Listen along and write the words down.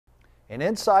An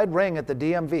inside ring at the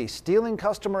DMV, stealing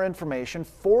customer information,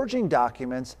 forging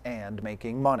documents, and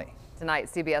making money. Tonight,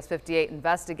 CBS 58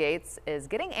 Investigates is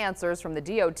getting answers from the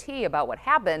DOT about what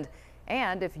happened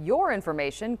and if your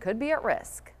information could be at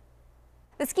risk.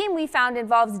 The scheme we found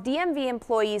involves DMV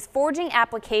employees forging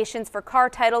applications for car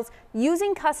titles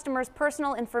using customers'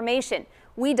 personal information.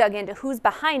 We dug into who's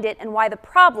behind it and why the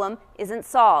problem isn't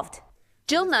solved.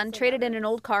 Jill Nunn traded in an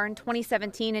old car in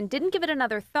 2017 and didn't give it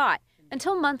another thought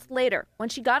until months later when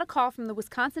she got a call from the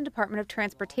Wisconsin Department of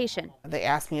Transportation. They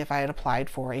asked me if I had applied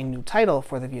for a new title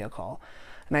for the vehicle,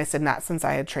 and I said not since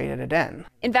I had traded it in.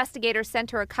 Investigators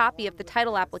sent her a copy of the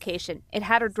title application. It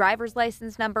had her driver's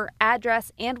license number,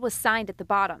 address, and was signed at the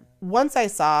bottom. Once I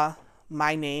saw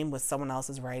my name with someone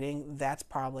else's writing, that's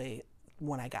probably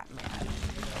when I got mad.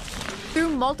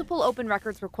 Through multiple open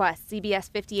records requests, CBS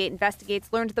 58 Investigates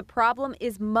learned the problem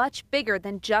is much bigger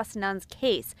than just Nunn's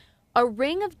case. A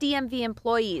ring of DMV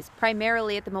employees,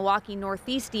 primarily at the Milwaukee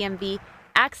Northeast DMV,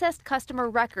 accessed customer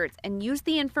records and used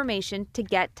the information to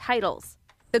get titles.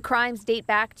 The crimes date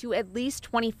back to at least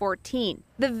 2014.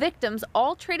 The victims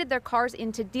all traded their cars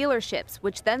into dealerships,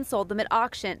 which then sold them at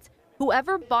auctions.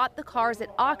 Whoever bought the cars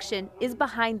at auction is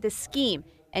behind the scheme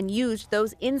and used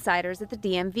those insiders at the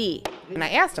DMV. And I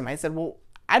asked him, I said, well,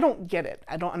 I don't get it.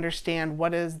 I don't understand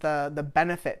what is the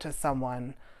benefit to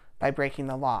someone by breaking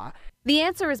the law. The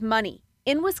answer is money.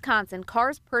 In Wisconsin,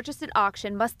 cars purchased at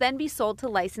auction must then be sold to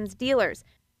licensed dealers.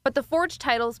 But the forged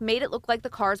titles made it look like the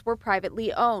cars were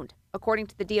privately owned. According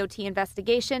to the DOT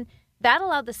investigation, that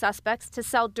allowed the suspects to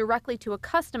sell directly to a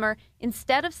customer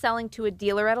instead of selling to a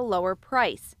dealer at a lower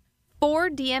price. 4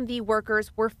 DMV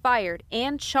workers were fired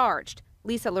and charged.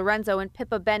 Lisa Lorenzo and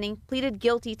Pippa Benning pleaded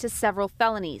guilty to several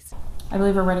felonies. I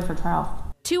believe we're ready for trial.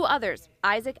 2 others,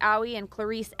 Isaac Owie and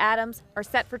Clarice Adams, are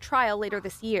set for trial later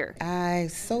this year. I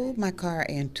sold my car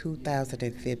in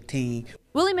 2015.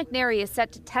 Willie McNary is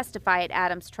set to testify at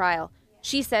Adams' trial.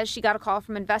 She says she got a call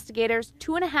from investigators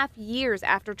 2.5 years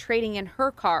after trading in her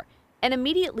car and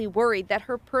immediately worried that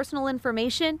her personal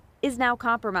information is now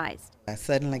compromised. I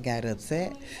suddenly got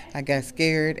upset. I got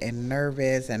scared and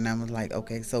nervous, and I was like,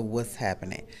 okay, so what's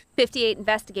happening? 58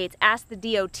 Investigates asked the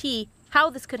DOT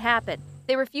how this could happen.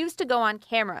 They refused to go on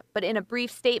camera, but in a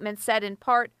brief statement said in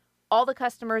part, all the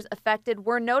customers affected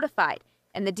were notified,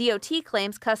 and the DOT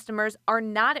claims customers are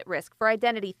not at risk for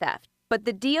identity theft. But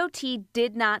the DOT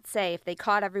did not say if they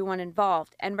caught everyone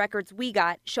involved, and records we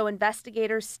got show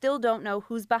investigators still don't know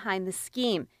who's behind the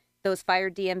scheme. Those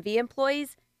fired DMV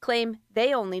employees claim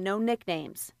they only know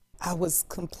nicknames. I was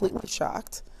completely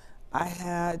shocked. I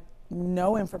had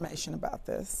no information about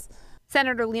this.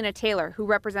 Senator Lena Taylor, who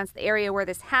represents the area where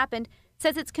this happened,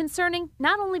 says it's concerning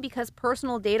not only because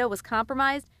personal data was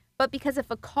compromised, but because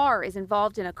if a car is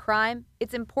involved in a crime,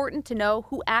 it's important to know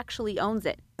who actually owns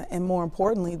it. And more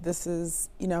importantly, this is,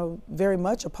 very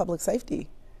much a public safety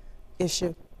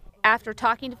issue. After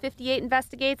talking to 58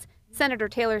 Investigates, Senator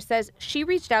Taylor says she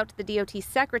reached out to the DOT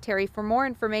secretary for more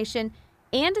information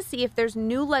and to see if there's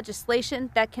new legislation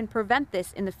that can prevent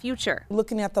this in the future.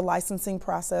 Looking at the licensing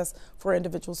process for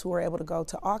individuals who are able to go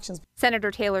to auctions.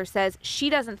 Senator Taylor says she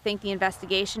doesn't think the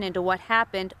investigation into what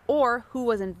happened or who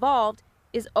was involved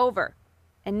is over,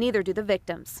 and neither do the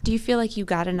victims. Do you feel like you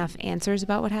got enough answers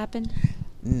about what happened?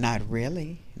 Not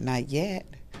really, not yet.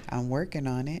 I'm working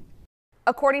on it.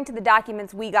 According to the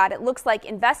documents we got, it looks like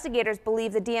investigators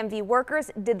believe the DMV workers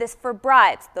did this for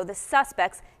bribes, though the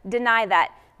suspects deny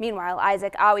that. Meanwhile,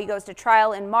 Isaac Owie goes to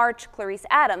trial in March, Clarice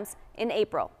Adams in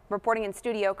April. Reporting in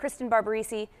studio, Kristen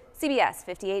Barbarisi, CBS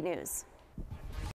 58 News.